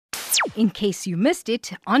in case you missed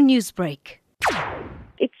it on Newsbreak.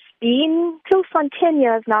 It's been close on 10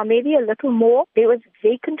 years now, maybe a little more. There was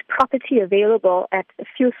vacant property available at a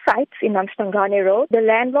few sites in Umhlangane Road. The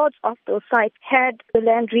landlords of those sites had the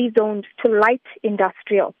land rezoned to light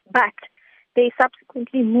industrial, but they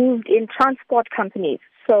subsequently moved in transport companies.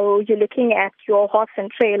 So you're looking at your horse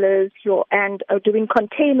and trailers, and doing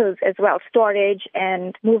containers as well, storage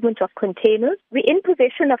and movement of containers. We're in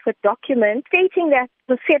possession of a document stating that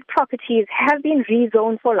the said properties have been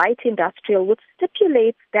rezoned for light industrial, which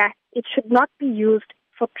stipulates that it should not be used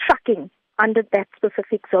for trucking under that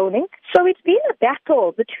specific zoning. So it's been a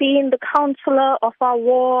battle between the councillor of our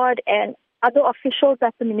ward and other officials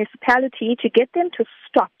at the municipality to get them to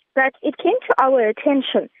stop. But it came to our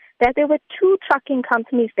attention that there were 2 trucking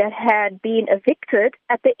companies that had been evicted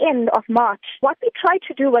at the end of March. What we tried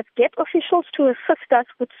to do was get officials to assist us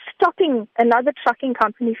with stopping another trucking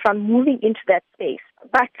company from moving into that space.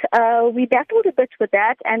 But we battled a bit with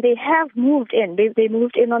that, and they have moved in. They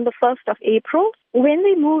moved in on the 1st of April. When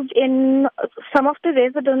they moved in, some of the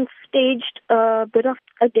residents staged a bit of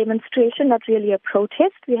a demonstration, not really a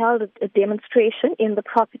protest. We held a demonstration in the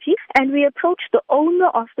property, and we approached the owner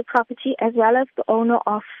of the property as well as the owner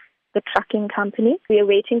of the trucking company. We are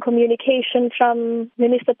waiting communication from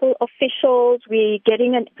municipal officials. We're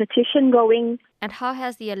getting a petition going. And how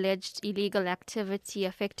has the alleged illegal activity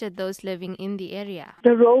affected those living in the area?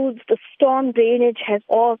 The roads, the storm drainage has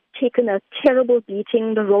all taken a terrible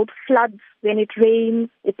beating. The road floods when it rains.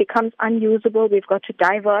 It becomes unusable. We've got to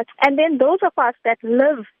divert. And then those of us that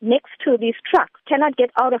live next to these trucks cannot get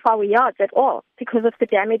out of our yards at all because of the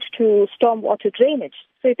damage to stormwater drainage.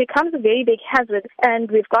 So it becomes a very big hazard. And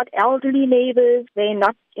we've got elderly neighbors. They're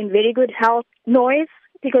not in very good health. Noise,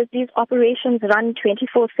 because these operations run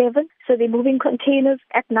 24/7. So they're moving containers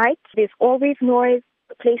at night. There's always noise.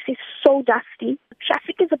 The place is so dusty.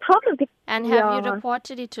 Traffic is a problem. And have you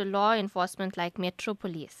reported it to law enforcement like Metro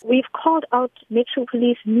Police? We've called out Metro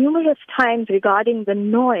Police numerous times regarding the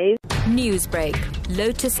noise. Newsbreak,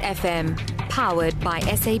 Lotus FM, powered by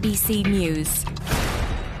SABC News.